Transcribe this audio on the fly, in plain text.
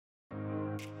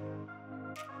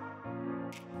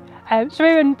So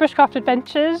we're in Bushcraft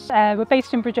Adventures. We're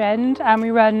based in Bridgend and we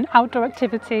run outdoor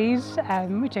activities.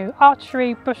 We do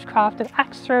archery, bushcraft and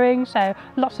axe throwing, so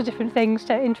lots of different things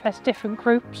to interest different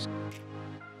groups.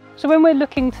 So when we're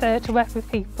looking to work with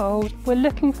people, we're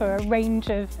looking for a range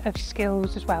of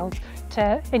skills as well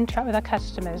to interact with our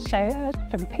customers. So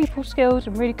from people skills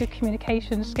and really good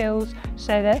communication skills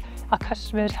so that our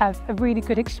customers have a really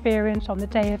good experience on the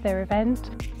day of their event.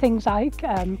 Things like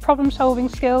problem solving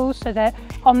skills so that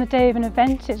on the day of an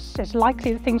event it's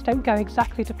likely that things don't go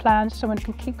exactly to plan, so someone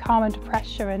can keep calm under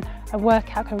pressure and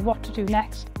work out kind of what to do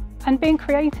next. And being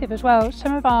creative as well.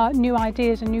 Some of our new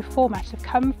ideas and new formats have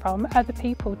come from other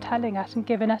people telling us and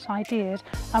giving us ideas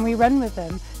and we run with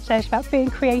them. So it's about being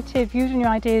creative, using your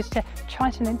ideas to try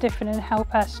something different and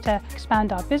help us to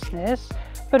expand our business,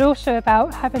 but also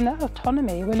about having that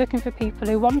autonomy. We're looking for people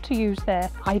who want to use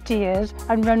their ideas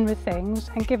and run with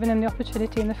things and giving them the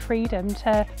opportunity and the freedom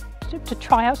to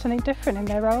try out something different in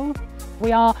their role.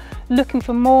 We are looking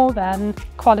for more than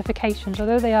qualifications,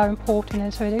 although they are important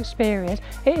and so is experience.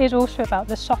 It is also about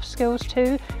the soft skills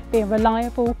too, being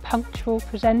reliable, punctual,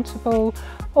 presentable,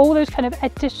 all those kind of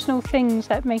additional things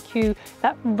that make you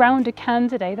that rounded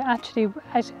candidate that actually,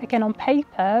 as again on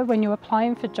paper, when you're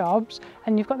applying for jobs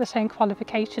and you've got the same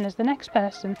qualification as the next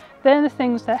person, they're the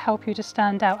things that help you to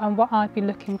stand out and what I'd be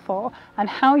looking for. And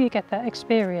how you get that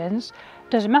experience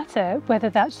doesn't matter whether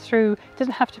that's through, it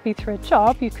doesn't have to be through a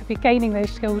job, you could be gaining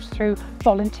those skills through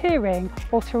volunteering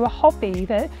or through a hobby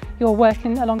that you're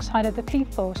working alongside other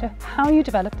people. So how you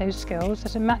develop those skills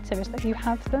doesn't matter, it's that you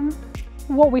have them.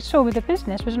 What we saw with the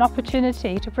business was an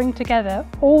opportunity to bring together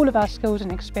all of our skills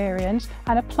and experience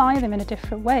and apply them in a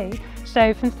different way.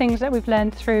 So from things that we've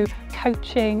learned through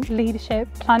coaching, leadership,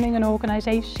 planning and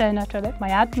organisation, I developed my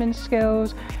admin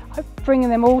skills, bringing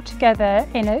them all together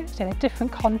in a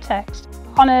different context.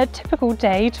 On a typical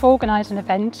day to organise an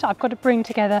event, I've got to bring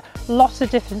together lots of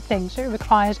different things. So it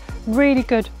requires really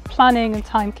good planning and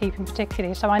timekeeping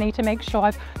particularly. So I need to make sure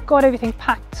I've got everything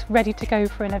packed, ready to go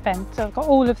for an event. So I've got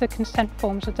all of the consent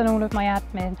forms, I've done all of my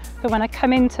admin. But when I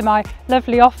come into my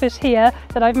lovely office here,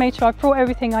 that I've made sure I've brought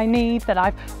everything I need, that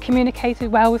I've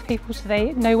communicated well with people so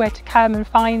they know where to come and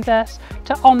find us,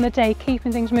 to on the day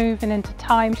keeping things moving into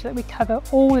time so that we cover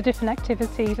all the different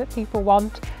activities that people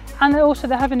want. And also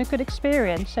they're having a good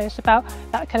experience. So it's about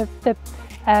that kind of the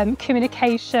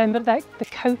communication, but the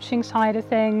coaching side of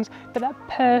things, but that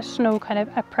personal kind of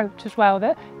approach as well.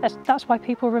 That's why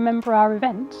people remember our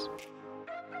events.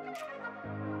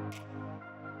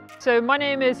 So my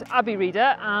name is Abby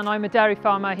Reader and I'm a dairy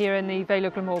farmer here in the Vale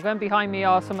of Glamorgan. Behind me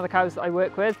are some of the cows that I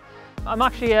work with. I'm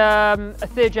actually a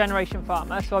third generation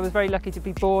farmer, so I was very lucky to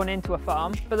be born into a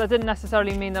farm, but that didn't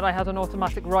necessarily mean that I had an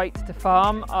automatic right to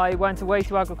farm. I went away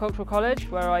to agricultural college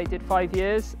where I did 5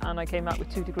 years and I came out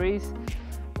with 2 degrees.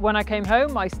 When I came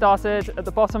home, I started at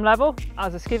the bottom level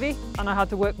as a skivvy and I had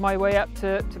to work my way up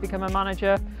to become a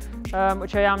manager,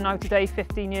 which I am now today,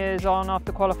 15 years on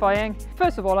after qualifying.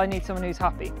 First of all, I need someone who's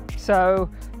happy. So,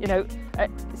 you know,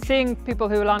 seeing people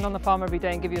who land on the farm every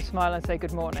day and give you a smile and say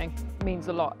good morning means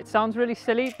a lot. It sounds really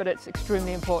silly, but it's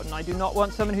extremely important. I do not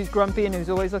want someone who's grumpy and who's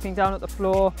always looking down at the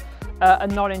floor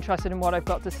and not interested in what I've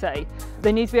got to say.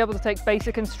 They need to be able to take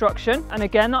basic instruction. And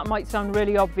again, that might sound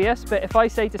really obvious, but if I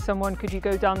say to someone, could you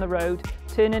go down the road,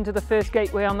 turn into the first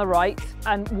gateway on the right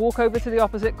and walk over to the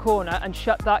opposite corner and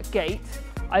shut that gate,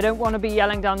 I don't want to be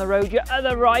yelling down the road, your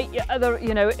other right, your other,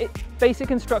 you know, basic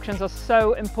instructions are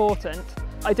so important.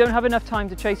 I don't have enough time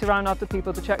to chase around after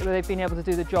people to check that they've been able to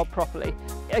do the job properly.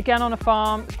 Again, on a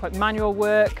farm, it's quite manual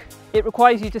work. It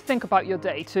requires you to think about your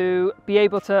day, to be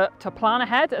able to plan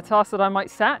ahead a task that I might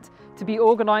set, to be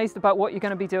organised about what you're going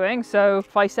to be doing. So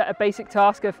if I set a basic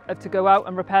task of to go out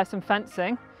and repair some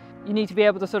fencing, you need to be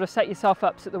able to sort of set yourself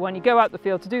up so that when you go out the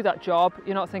field to do that job,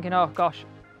 you're not thinking, oh gosh,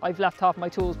 I've left half my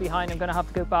tools behind, I'm going to have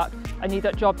to go back. I need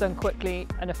that job done quickly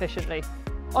and efficiently.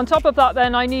 On top of that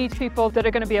then, I need people that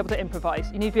are going to be able to improvise.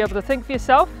 You need to be able to think for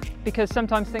yourself because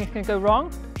sometimes things can go wrong.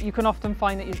 You can often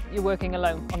find that you're working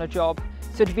alone on a job.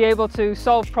 So to be able to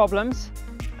solve problems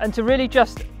and to really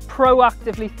just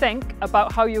proactively think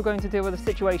about how you're going to deal with a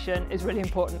situation is really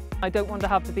important. I don't want to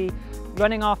have to be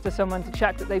running after someone to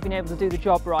check that they've been able to do the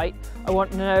job right. I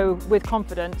want to know with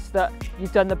confidence that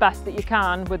you've done the best that you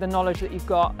can with the knowledge that you've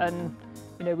got, and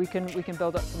you know, we can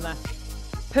build up from there.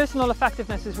 Personal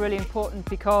effectiveness is really important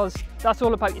because that's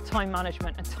all about your time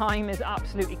management, and time is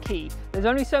absolutely key. There's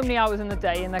only so many hours in the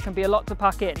day and there can be a lot to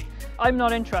pack in. I'm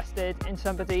not interested in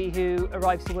somebody who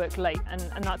arrives to work late,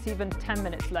 and that's even 10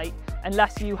 minutes late,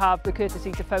 unless you have the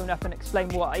courtesy to phone up and explain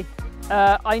why.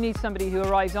 I need somebody who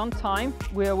arrives on time.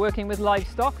 We're working with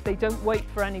livestock, they don't wait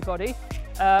for anybody.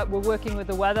 We're working with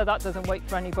the weather, that doesn't wait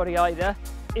for anybody either.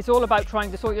 It's all about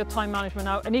trying to sort your time management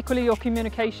out, and equally your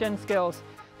communication skills.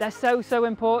 They're so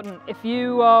important. If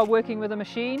you are working with a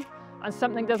machine and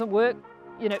something doesn't work,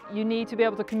 you need to be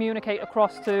able to communicate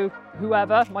across to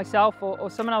whoever, myself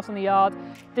or someone else in the yard.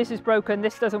 This is broken,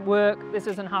 this doesn't work, this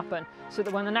doesn't happen. So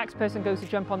that when the next person goes to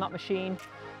jump on that machine,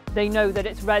 they know that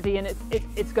it's ready and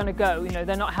it's going to go.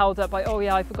 They're not held up by, oh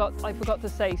yeah, I forgot to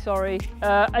say sorry.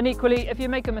 And equally, if you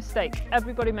make a mistake,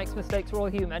 everybody makes mistakes, we're all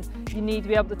human. You need to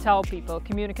be able to tell people.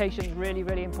 Communication is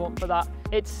really important for that.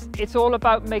 It's all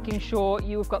about making sure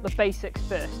you've got the basics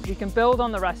first. We can build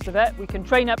on the rest of it. We can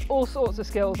train up all sorts of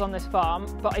skills on this farm,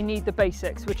 but I need the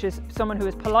basics, which is someone who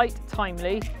is polite,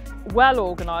 timely, well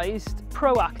organised,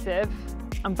 proactive,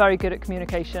 and very good at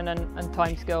communication and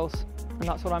time skills. And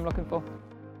that's what I'm looking for.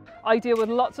 I deal with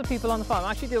lots of people on the farm.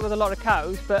 I actually deal with a lot of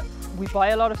cows, but we buy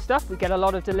a lot of stuff, we get a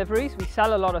lot of deliveries, we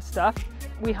sell a lot of stuff.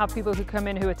 We have people who come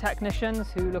in who are technicians,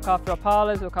 who look after our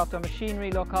parlours, look after our machinery,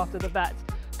 look after the vets.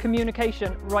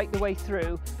 Communication right the way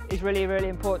through is really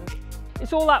important.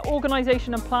 It's all that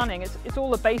organisation and planning, it's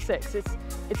all the basics,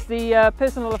 it's the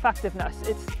personal effectiveness,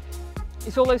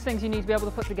 it's all those things you need to be able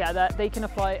to put together. They can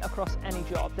apply across any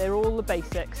job. They're all the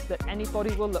basics that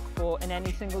anybody will look for in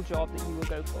any single job that you will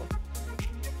go for.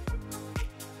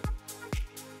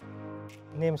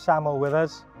 Name's Samuel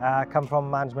Withers. I come from a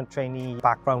management trainee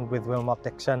background with Wilmot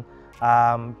Dixon.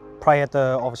 Prior to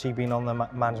obviously being on the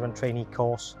management trainee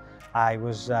course, I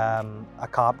was a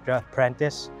carpenter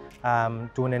apprentice,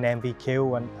 doing an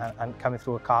MVQ and coming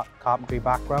through a carpentry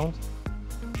background.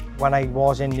 When I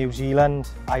was in New Zealand,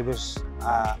 I was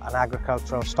an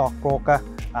agricultural stockbroker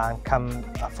and come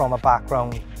from a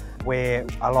background where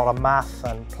a lot of math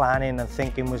and planning and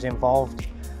thinking was involved.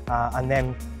 And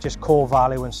then just core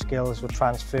value and skills were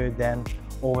transferred then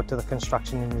over to the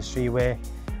construction industry, where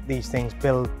these things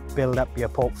build up your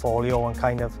portfolio and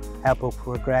kind of help you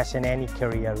progress in any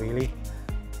career really.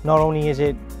 Not only have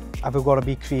you got to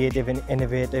be creative and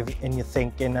innovative in your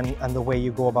thinking and the way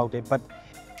you go about it, but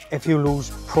if you lose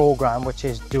program, which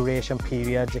is duration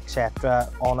periods, etc.,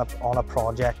 on a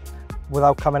project,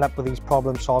 without coming up with these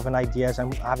problem solving ideas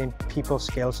and having people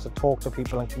skills to talk to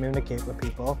people and communicate with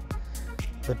people,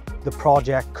 the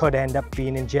project could end up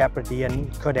being in jeopardy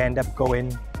and could end up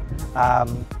going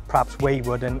perhaps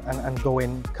wayward and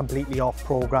going completely off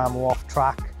program or off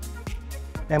track.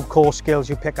 Them core skills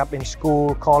you pick up in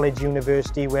school, college,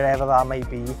 university, wherever that may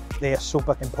be, they are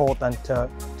super important to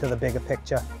the bigger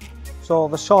picture. So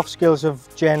the soft skills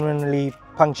of generally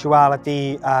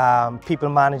punctuality, people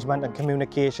management and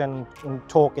communication and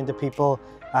talking to people,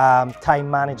 time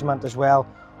management as well,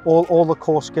 all the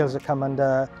core skills that come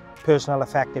under personal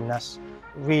effectiveness.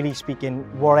 Really speaking,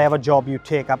 whatever job you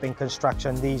take up in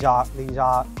construction, these are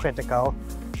critical,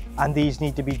 and these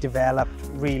need to be developed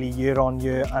really year on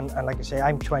year. And like I say,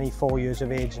 I'm 24 years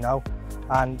of age now,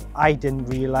 and I didn't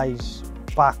realise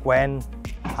back when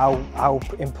how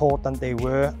important they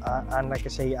were. And like I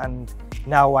say, and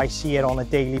now I see it on a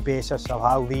daily basis of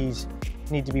how these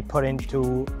need to be put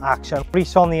into action.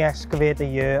 Grease on the excavator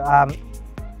here,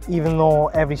 even though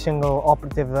every single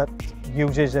operative that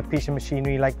uses a piece of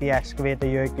machinery like the excavator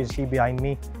here you can see behind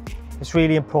me, it's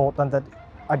really important that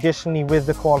additionally with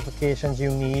the qualifications you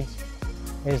need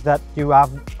is that you have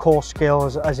core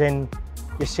skills, as in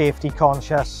you're safety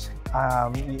conscious,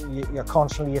 you're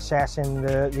constantly assessing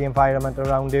the environment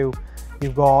around you.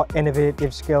 You've got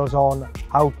innovative skills on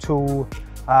how to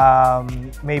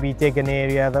maybe dig an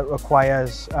area that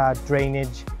requires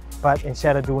drainage, but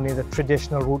instead of doing it the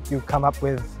traditional route, you come up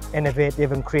with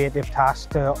innovative and creative tasks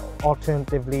to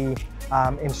alternatively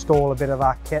install a bit of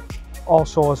that kit.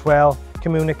 Also as well,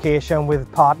 communication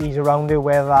with parties around you,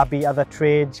 whether that be other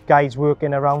trades, guys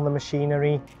working around the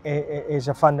machinery, is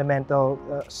a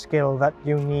fundamental skill that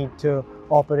you need to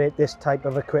operate this type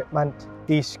of equipment.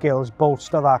 These skills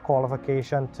bolster that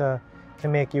qualification to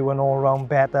make you an all-round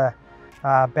better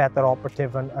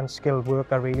operative and skilled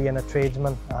worker really, and a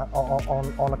tradesman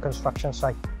on a construction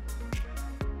site.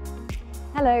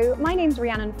 Hello, my name's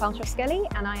Rhiannon Falcher-Skelly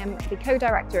and I am the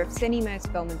co-director of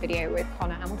CineMerse Film and Video with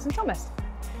Connor Hamilton-Thomas.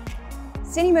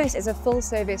 CineMerse is a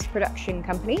full-service production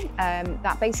company.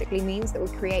 That basically means that we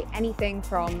create anything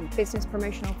from business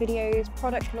promotional videos,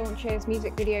 product launches,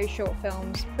 music videos, short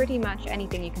films, pretty much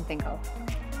anything you can think of.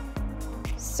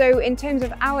 So in terms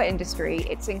of our industry,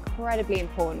 it's incredibly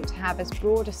important to have as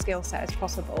broad a skill set as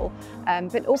possible,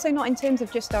 but also not in terms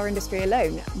of just our industry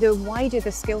alone. The wider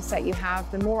the skill set you have,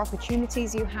 the more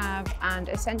opportunities you have, and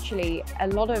essentially a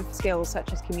lot of skills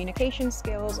such as communication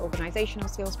skills, organisational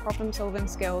skills, problem solving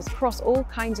skills, cross all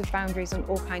kinds of boundaries and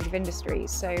all kinds of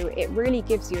industries. So it really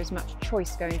gives you as much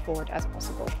choice going forward as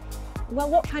possible. Well,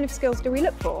 what kind of skills do we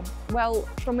look for? Well,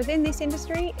 from within this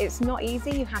industry, it's not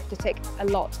easy. You have to tick a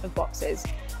lot of boxes.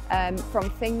 From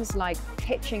things like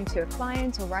pitching to a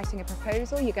client or writing a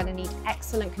proposal, you're going to need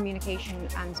excellent communication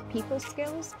and people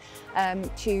skills,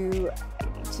 to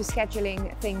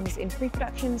scheduling things in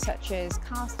pre-production such as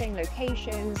casting,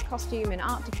 locations, costume and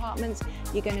art departments.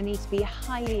 You're going to need to be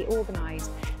highly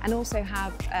organised and also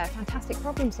have fantastic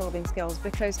problem solving skills,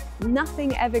 because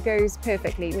nothing ever goes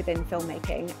perfectly within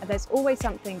filmmaking. There's always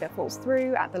something that falls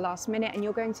through at the last minute, and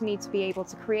you're going to need to be able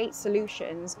to create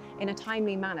solutions in a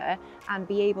timely manner and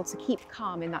be able to keep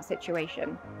calm in that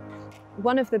situation.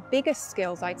 One of the biggest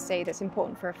skills I'd say that's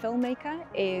important for a filmmaker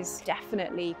is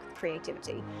definitely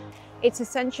creativity. It's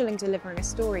essential in delivering a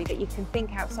story that you can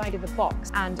think outside of the box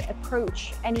and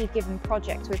approach any given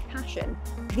project with passion.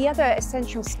 The other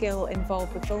essential skill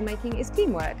involved with filmmaking is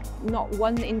teamwork. Not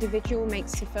one individual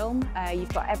makes a film.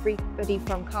 You've got everybody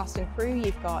from cast and crew,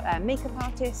 you've got makeup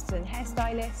artists and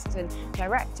hairstylists and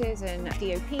directors and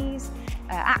DOPs,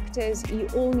 actors. You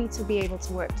all need to be able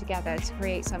to work together to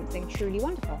create something truly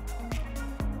wonderful.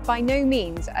 By no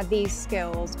means are these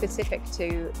skills specific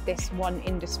to this one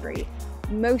industry.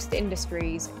 Most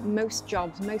industries, most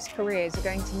jobs, most careers are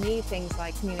going to need things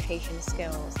like communication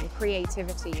skills and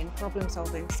creativity and problem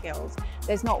solving skills.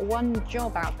 There's not one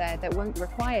job out there that won't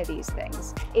require these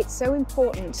things. It's so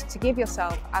important to give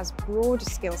yourself as broad a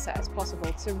skill set as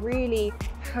possible to really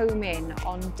home in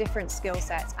on different skill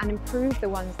sets and improve the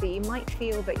ones that you might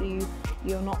feel that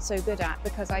you're not so good at,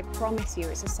 because I promise you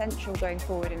it's essential going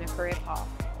forward in a career path.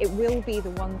 It will be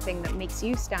the one thing that makes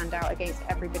you stand out against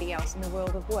everybody else in the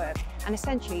world of work and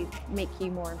essentially make you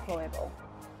more employable.